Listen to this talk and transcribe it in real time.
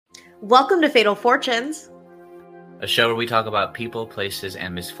Welcome to Fatal Fortunes, a show where we talk about people, places,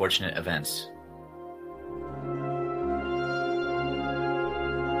 and misfortunate events.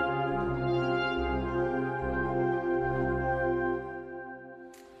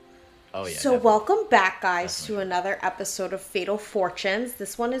 So welcome back, guys, to another episode of Fatal Fortunes.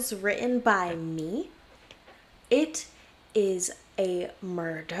 This one is written by me. It is a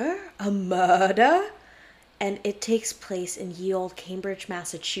murder, and it takes place in ye olde Cambridge,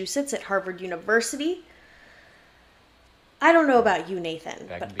 Massachusetts at Harvard University. I don't know about you, Nathan,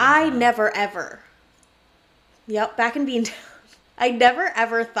 but I never ever... Yep, back in Beantown. I never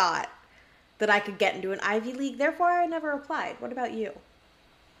ever thought that I could get into an Ivy League, therefore I never applied. What about you?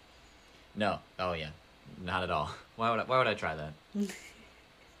 No. Oh, yeah. Not at all. Why would I try that?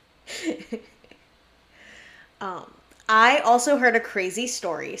 I also heard a crazy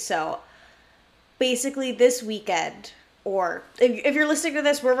story. So basically this weekend, or if you're listening to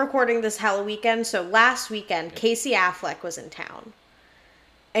this, we're recording this Halloween weekend. So last weekend, Casey Affleck was in town.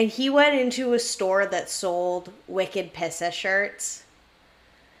 And he went into a store that sold Wicked Pissa shirts.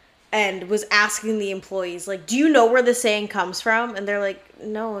 And was asking the employees, like, do you know where the saying comes from? And they're like,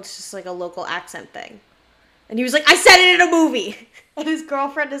 no, it's just like a local accent thing. And he was like, I said it in a movie. And his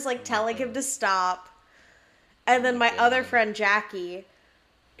girlfriend is like telling him to stop. And then my other friend, Jackie,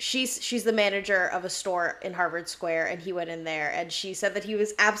 she's the manager of a store in Harvard Square. And he went in there and she said that he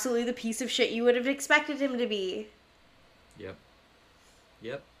was absolutely the piece of shit you would have expected him to be.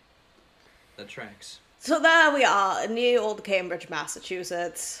 Yep. That tracks. So there we are in ye olde Cambridge,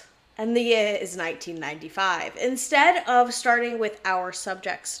 Massachusetts. And the year is 1995. Instead of starting with our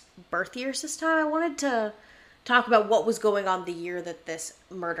subject's birth years this time, I wanted to talk about what was going on the year that this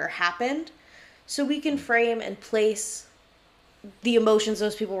murder happened, so we can frame and place the emotions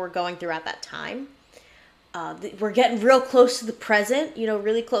those people were going through at that time. We're getting real close to the present,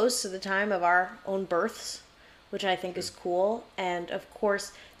 really close to the time of our own births, which I think is cool. And of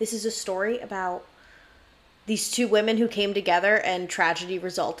course, this is a story about these two women who came together and tragedy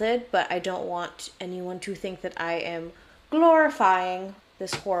resulted, but I don't want anyone to think that I am glorifying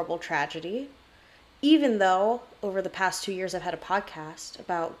this horrible tragedy, even though over the past 2 years I've had a podcast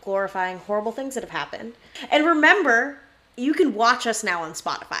about glorifying horrible things that have happened. And remember, you can watch us now on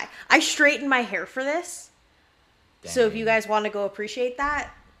Spotify. I straightened my hair for this, so if you guys want to go appreciate that,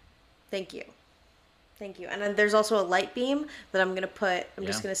 thank you. And then there's also a light beam that I'm going to put,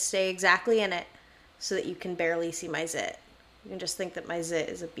 just going to stay exactly in it, so that you can barely see my zit. You can just think that my zit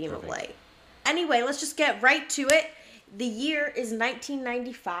is a beam of light. Anyway, let's just get right to it. The year is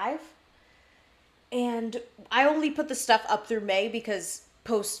 1995. And I only put the stuff up through May because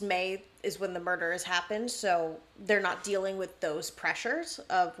post-May is when the murder has happened. So they're not dealing with those pressures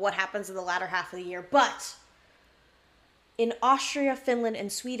of what happens in the latter half of the year. But in Austria, Finland,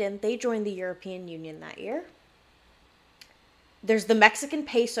 and Sweden, they joined the European Union that year. There's the Mexican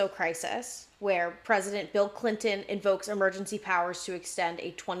peso crisis, where President Bill Clinton invokes emergency powers to extend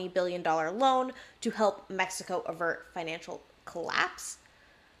a $20 billion loan to help Mexico avert financial collapse.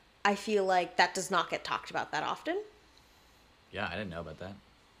 I feel like that does not get talked about that often. Yeah, I didn't know about that.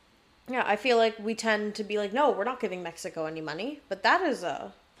 Yeah, I feel like we tend to be like, no, we're not giving Mexico any money. But that is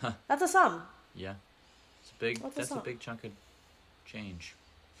that's a sum. Yeah. That's a big chunk of change.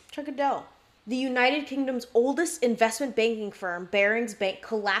 Chunk of dough. The United Kingdom's oldest investment banking firm, Barings Bank,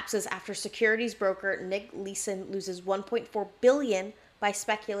 collapses after securities broker Nick Leeson loses $1.4 billion by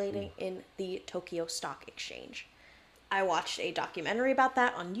speculating in the Tokyo Stock Exchange. I watched a documentary about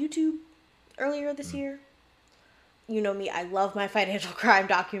that on YouTube earlier this year. You know me, I love my financial crime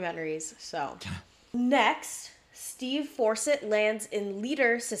documentaries. So, next, Steve Forsett lands in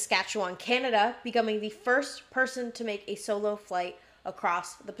Leader, Saskatchewan, Canada, becoming the first person to make a solo flight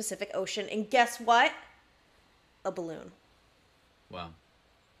across the Pacific Ocean. And guess what? A balloon. Wow.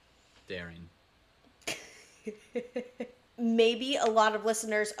 Daring. Maybe a lot of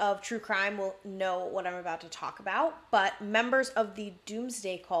listeners of True Crime will know what I'm about to talk about, but members of the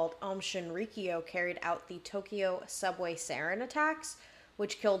doomsday cult Aum Shinrikyo carried out the Tokyo subway sarin attacks,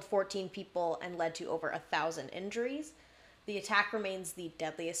 which killed 14 people and led to over 1,000 injuries. The attack remains the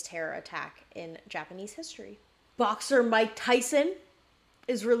deadliest terror attack in Japanese history. Boxer Mike Tyson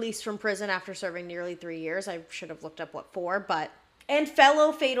is released from prison after serving nearly 3 years. I should have looked up what for, but... And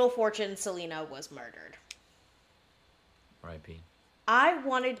fellow Fatal Fortune Selena was murdered. R.I.P. I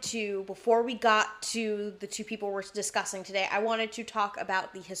wanted to, before we got to the two people we're discussing today, I wanted to talk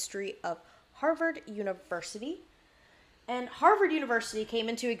about the history of Harvard University. And Harvard University came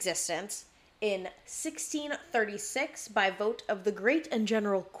into existence in 1636 by vote of the Great and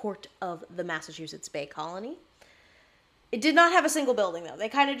General Court of the Massachusetts Bay Colony. It did not have a single building, though. They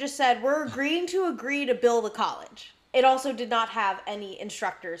kind of just said, we're agreeing to agree to build a college. It also did not have any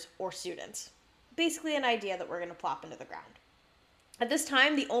instructors or students. Basically an idea that we're going to plop into the ground. At this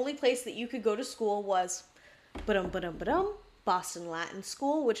time, the only place that you could go to school was Boston Latin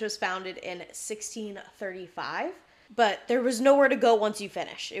School, which was founded in 1635. But there was nowhere to go once you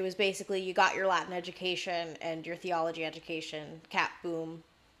finished. It was basically you got your Latin education and your theology education, cap boom,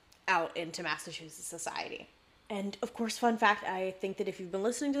 out into Massachusetts society. And of course, fun fact, I think that if you've been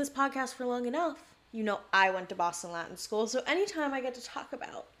listening to this podcast for long enough, you know I went to Boston Latin School. So anytime I get to talk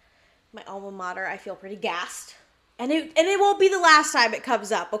about my alma mater, I feel pretty gassed. And it won't be the last time it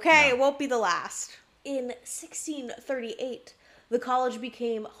comes up, okay? No. It won't be the last. In 1638, the college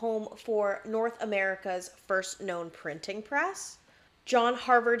became home for North America's first known printing press. John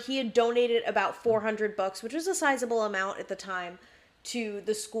Harvard, he had donated about 400 books, which was a sizable amount at the time, to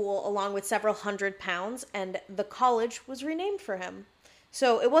the school, along with several £100, and the college was renamed for him.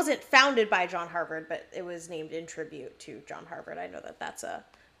 So it wasn't founded by John Harvard, but it was named in tribute to John Harvard. I know that that's a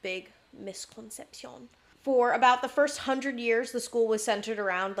big misconception. For about the first 100 years, the school was centered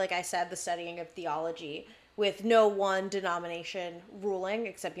around, like I said, the studying of theology, with no one denomination ruling,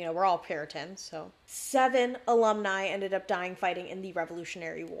 except, we're all Puritans, so. 7 alumni ended up dying fighting in the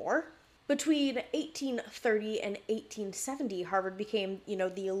Revolutionary War. Between 1830 and 1870, Harvard became, the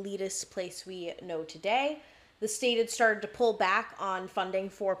elitist place we know today. The state had started to pull back on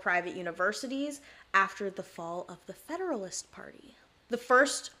funding for private universities after the fall of the Federalist Party. The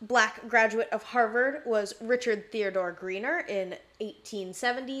first black graduate of Harvard was Richard Theodore Greener in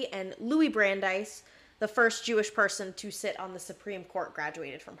 1870, and Louis Brandeis, the first Jewish person to sit on the Supreme Court,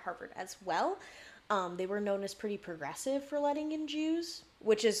 graduated from Harvard as well. They were known as pretty progressive for letting in Jews,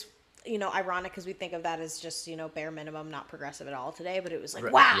 which is, ironic because we think of that as just, bare minimum, not progressive at all today, but it was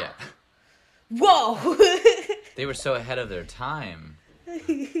like, wow, yeah. Whoa. They were so ahead of their time.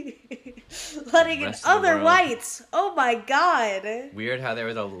 Letting in other whites. Oh my God. Weird how they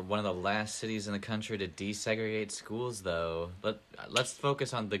were one of the last cities in the country to desegregate schools, though. Let's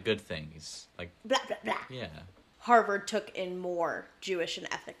focus on the good things. Like blah, blah, blah. Yeah. Harvard took in more Jewish and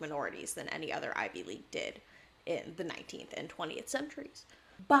ethnic minorities than any other Ivy League did in the 19th and 20th centuries.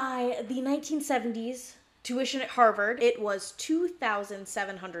 By the 1970s, tuition at Harvard, it was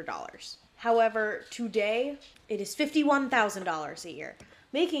 $2,700. However, today, it is $51,000 a year,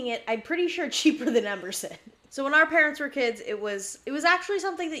 making it, I'm pretty sure, cheaper than Emerson. So when our parents were kids, it was actually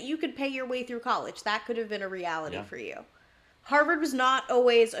something that you could pay your way through college. That could have been a reality for you. Harvard was not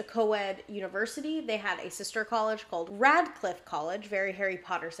always a co-ed university. They had a sister college called Radcliffe College, very Harry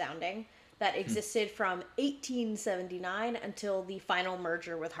Potter sounding, that existed from 1879 until the final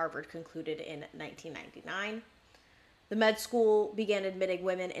merger with Harvard concluded in 1999. The med school began admitting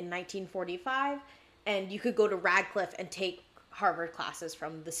women in 1945, and you could go to Radcliffe and take Harvard classes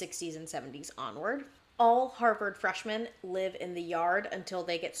from the 60s and 70s onward. All Harvard freshmen live in the yard until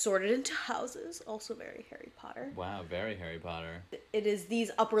they get sorted into houses. Also very Harry Potter. Wow, very Harry Potter. It is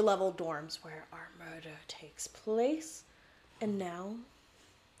these upper-level dorms where our murder takes place. And now,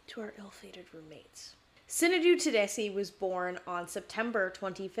 to our ill-fated roommates. Sinedu Tedesi was born on September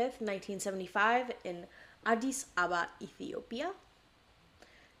 25th, 1975 in Addis Ababa, Ethiopia.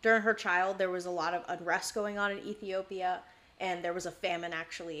 During her childhood, there was a lot of unrest going on in Ethiopia, and there was a famine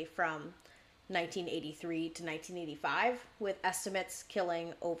actually from 1983 to 1985, with estimates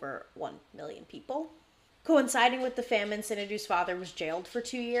killing over 1 million people. Coinciding with the famine, Sinedu's father was jailed for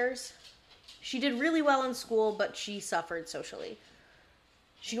 2 years. She did really well in school, but she suffered socially.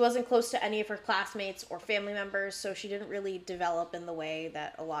 She wasn't close to any of her classmates or family members, so she didn't really develop in the way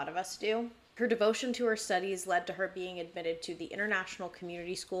that a lot of us do. Her devotion to her studies led to her being admitted to the International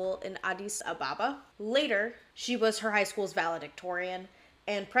Community School in Addis Ababa. Later, she was her high school's valedictorian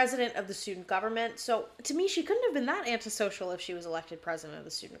and president of the student government. So, to me, she couldn't have been that antisocial if she was elected president of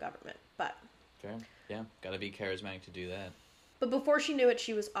the student government. But Fair. Yeah, gotta be charismatic to do that. But before she knew it,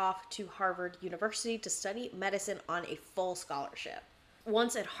 she was off to Harvard University to study medicine on a full scholarship.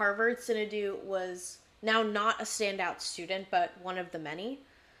 Once at Harvard, Sinedu was now not a standout student, but one of the many.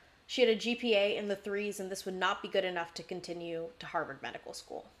 She had a GPA in the 3s, and this would not be good enough to continue to Harvard Medical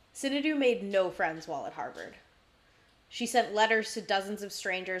School. Sinedu made no friends while at Harvard. She sent letters to dozens of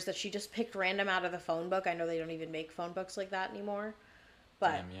strangers that she just picked random out of the phone book. I know they don't even make phone books like that anymore.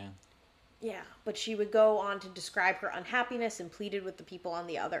 But Damn, yeah. Yeah, but she would go on to describe her unhappiness and pleaded with the people on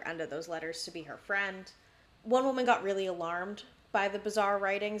the other end of those letters to be her friend. One woman got really alarmed by the bizarre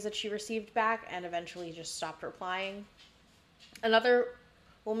writings that she received back and eventually just stopped replying. Another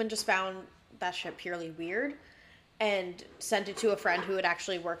woman just found that shit purely weird and sent it to a friend who had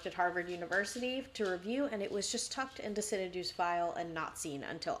actually worked at Harvard University to review, and it was just tucked into Sinedu's file and not seen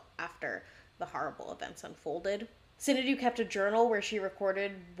until after the horrible events unfolded. Sinedu kept a journal where she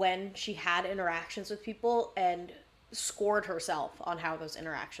recorded when she had interactions with people and scored herself on how those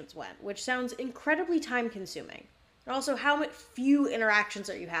interactions went, which sounds incredibly time consuming. And also, how few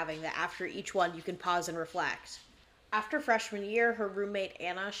interactions are you having that after each one you can pause and reflect? After freshman year, her roommate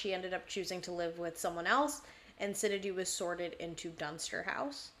Anna, she ended up choosing to live with someone else, and Sinedu was sorted into Dunster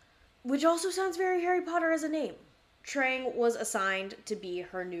House, which also sounds very Harry Potter as a name. Trang was assigned to be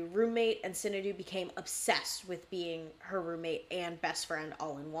her new roommate, and Sinedu became obsessed with being her roommate and best friend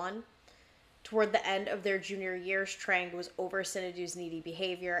all in one. Toward the end of their junior years, Trang was over Sinedu's needy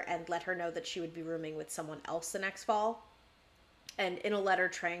behavior and let her know that she would be rooming with someone else the next fall. And in a letter,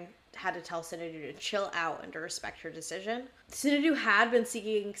 Trang had to tell Sinedu to chill out and to respect her decision. Sinedu had been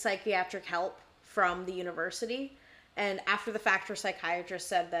seeking psychiatric help from the university, and after the fact, her psychiatrist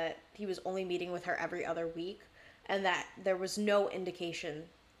said that he was only meeting with her every other week and that there was no indication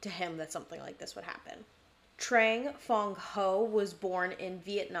to him that something like this would happen. Trang Phong Ho was born in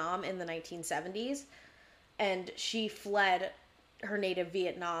Vietnam in the 1970s, and she fled her native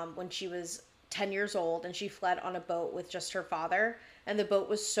Vietnam when she was 10 years old, and she fled on a boat with just her father, and the boat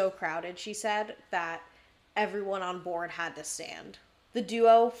was so crowded, she said, that everyone on board had to stand. The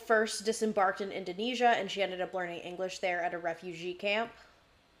duo first disembarked in Indonesia, and she ended up learning English there at a refugee camp.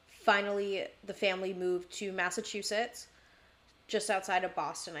 Finally, the family moved to Massachusetts, just outside of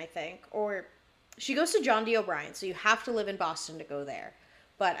Boston, I think. Or she goes to John D. O'Brien, so you have to live in Boston to go there.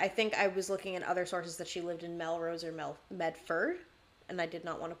 But I think I was looking in other sources that she lived in Melrose or Medford, and I did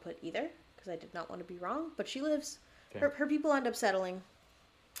not want to put either, because I did not want to be wrong. But she lives, her people end up settling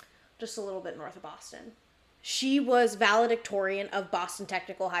just a little bit north of Boston. She was valedictorian of Boston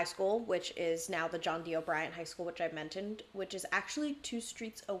Technical High School, which is now the John D. O'Brien High School, which I mentioned, which is actually 2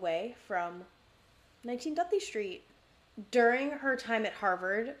 streets away from 19 Dudley Street. During her time at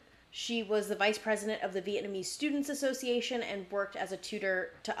Harvard, she was the vice president of the Vietnamese Students Association and worked as a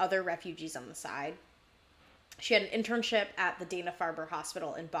tutor to other refugees on the side. She had an internship at the Dana-Farber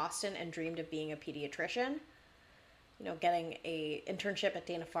Hospital in Boston and dreamed of being a pediatrician. You know, getting an internship at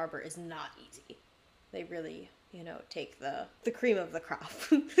Dana-Farber is not easy. They really, take the cream of the crop.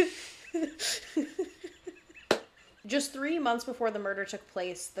 Just 3 months before the murder took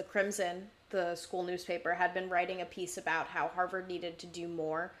place, the Crimson, the school newspaper, had been writing a piece about how Harvard needed to do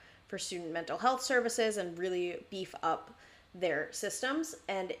more for student mental health services and really beef up their systems.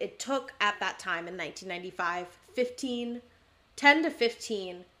 And it took, at that time in 1995, 10 to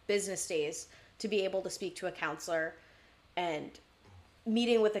 15 business days to be able to speak to a counselor, and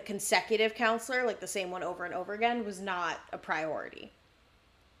meeting with a consecutive counselor, like the same one over and over again, was not a priority.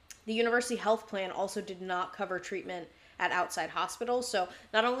 The university health plan also did not cover treatment at outside hospitals, so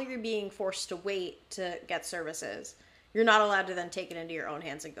not only are you being forced to wait to get services, you're not allowed to then take it into your own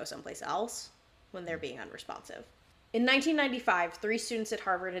hands and go someplace else when they're being unresponsive. In 1995, 3 students at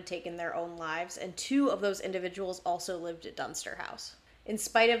Harvard had taken their own lives, and 2 of those individuals also lived at Dunster House. In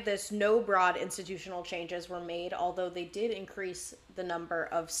spite of this, no broad institutional changes were made, although they did increase the number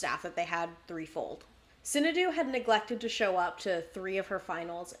of staff that they had threefold. Sinedu had neglected to show up to 3 of her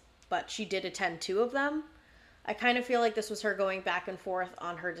finals, but she did attend 2 of them. I kind of feel like this was her going back and forth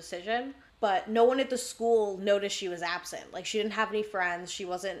on her decision, but no one at the school noticed she was absent. Like, she didn't have any friends, she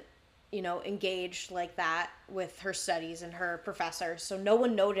wasn't, engaged like that with her studies and her professors, so no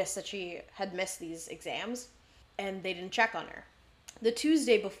one noticed that she had missed these exams, and they didn't check on her. The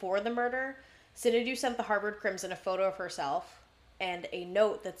Tuesday before the murder, Sinedu sent the Harvard Crimson a photo of herself and a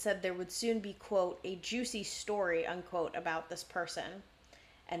note that said there would soon be, quote, a juicy story, unquote, about this person,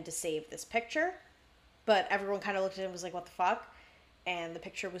 and to save this picture. But everyone kind of looked at it and was like, what the fuck? And the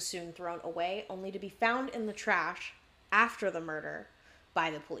picture was soon thrown away, only to be found in the trash after the murder by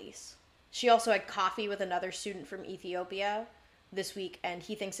the police. She also had coffee with another student from Ethiopia this week, and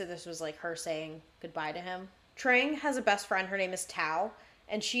he thinks that this was like her saying goodbye to him. Trang has a best friend, her name is Tao,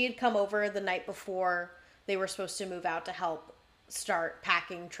 and she had come over the night before they were supposed to move out to help start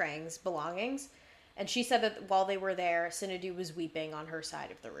packing Trang's belongings, and she said that while they were there, Sinedu was weeping on her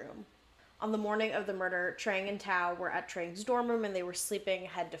side of the room. On the morning of the murder, Trang and Tao were at Trang's dorm room, and they were sleeping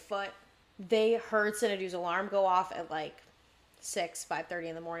head to foot. They heard Sinedu's alarm go off at 5:30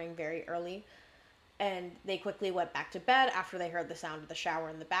 in the morning, very early, and they quickly went back to bed after they heard the sound of the shower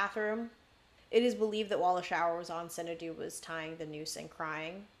in the bathroom. It is believed that while the shower was on, Sinedu was tying the noose and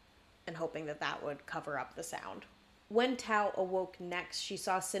crying and hoping that that would cover up the sound. When Tao awoke next, she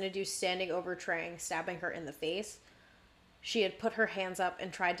saw Sinedu standing over Trang, stabbing her in the face. She had put her hands up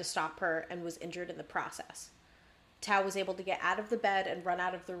and tried to stop her and was injured in the process. Tao was able to get out of the bed and run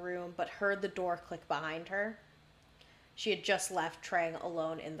out of the room, but heard the door click behind her. She had just left Trang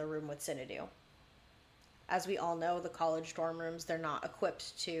alone in the room with Xanadu. As we all know, the college dorm rooms, they're not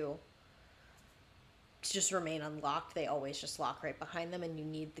equipped to just remain unlocked. They always just lock right behind them, and you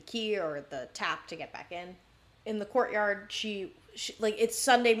need the key or the tap to get back in. In the courtyard, she like, it's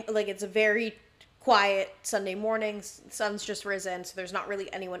Sunday, like, it's a very quiet Sunday morning. Sun's just risen, so there's not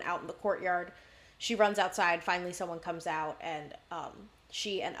really anyone out in the courtyard. She runs outside. Finally, someone comes out, and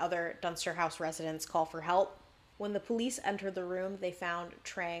she and other Dunster House residents call for help. When the police entered the room, they found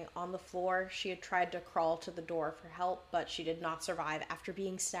Trang on the floor. She had tried to crawl to the door for help, but she did not survive after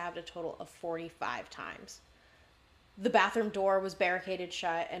being stabbed a total of 45 times. The bathroom door was barricaded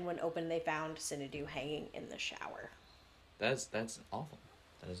shut, and when opened, they found Xanadu hanging in the shower. That's awful.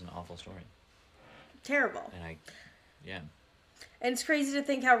 That is an awful story. Terrible. And yeah. And it's crazy to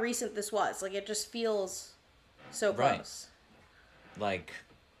think how recent this was. Like, it just feels so close. Right. Like,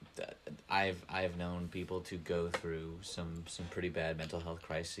 I've known people to go through some pretty bad mental health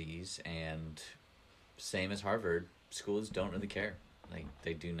crises, and same as Harvard, schools don't really care. Like,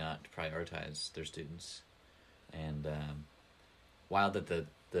 they do not prioritize their students. And wild that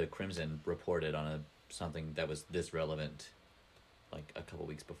the Crimson reported on something that was this relevant, like, a couple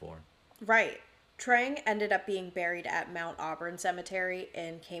weeks before. Right. Trang ended up being buried at Mount Auburn Cemetery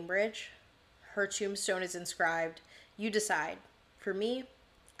in Cambridge. Her tombstone is inscribed, "You decide. For me,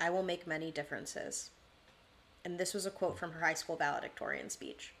 I will make many differences." And this was a quote from her high school valedictorian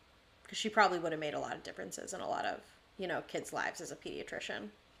speech. Because she probably would have made a lot of differences in a lot of, kids' lives as a pediatrician.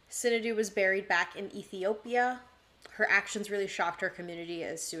 Xanadu was buried back in Ethiopia. Her actions really shocked her community,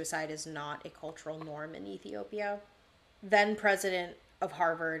 as suicide is not a cultural norm in Ethiopia. Then President of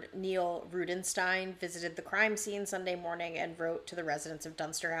Harvard, Neil Rudenstein, visited the crime scene Sunday morning and wrote to the residents of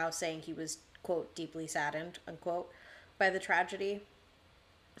Dunster House saying he was, quote, deeply saddened, unquote, by the tragedy.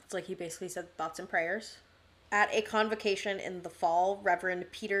 It's like he basically said thoughts and prayers. At a convocation in the fall,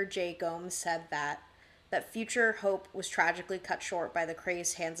 Reverend Peter J. Gomes said that future hope was tragically cut short by the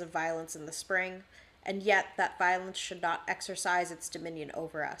crazed hands of violence in the spring, and yet that violence should not exercise its dominion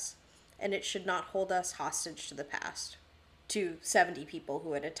over us, and it should not hold us hostage to the past. To 70 people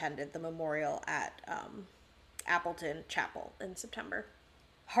who had attended the memorial at Appleton Chapel in September.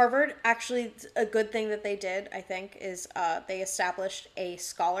 Harvard, actually, a good thing that they did, I think, is they established a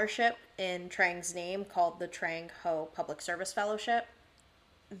scholarship in Trang's name called the Trang Ho Public Service Fellowship.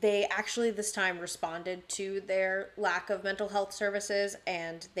 They actually this time responded to their lack of mental health services,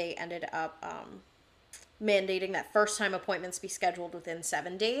 and they ended up mandating that first-time appointments be scheduled within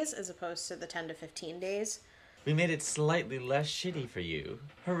 7 days as opposed to the 10 to 15 days. We made it slightly less shitty for you.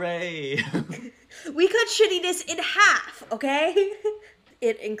 Hooray! We cut shittiness in half, okay?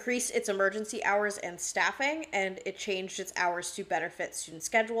 It increased its emergency hours and staffing, and it changed its hours to better fit student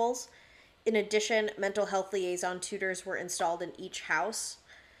schedules. In addition, mental health liaison tutors were installed in each house,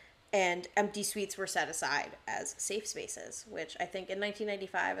 and empty suites were set aside as safe spaces, which I think in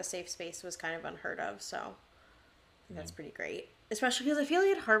 1995 a safe space was kind of unheard of, so that's pretty great. Especially because I feel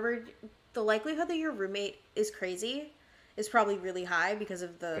like at Harvard, the likelihood that your roommate is crazy is probably really high because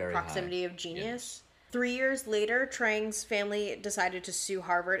of the Very proximity high. of genius. Yes. 3 years later, Trang's family decided to sue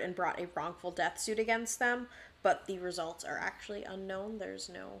Harvard and brought a wrongful death suit against them, but the results are actually unknown. There's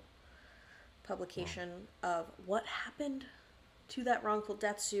no publication of what happened to that wrongful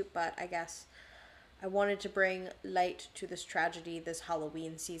death suit, but I guess I wanted to bring light to this tragedy this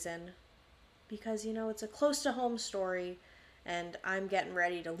Halloween season because, it's a close-to-home story, and I'm getting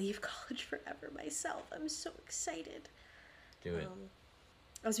ready to leave college forever myself. I'm so excited. Do it.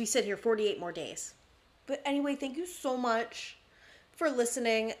 As we sit here, 48 more days. But anyway, thank you so much for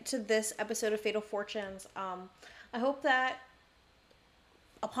listening to this episode of Fatal Fortunes. I hope that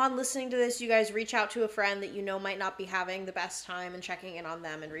upon listening to this, you guys reach out to a friend that you know might not be having the best time and checking in on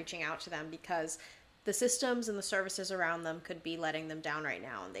them and reaching out to them because the systems and the services around them could be letting them down right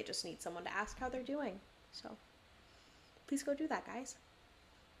now, and they just need someone to ask how they're doing. So please go do that, guys.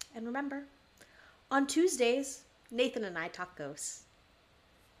 And remember, on Tuesdays, Nathan and I talk ghosts.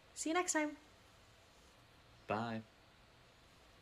 See you next time. Bye.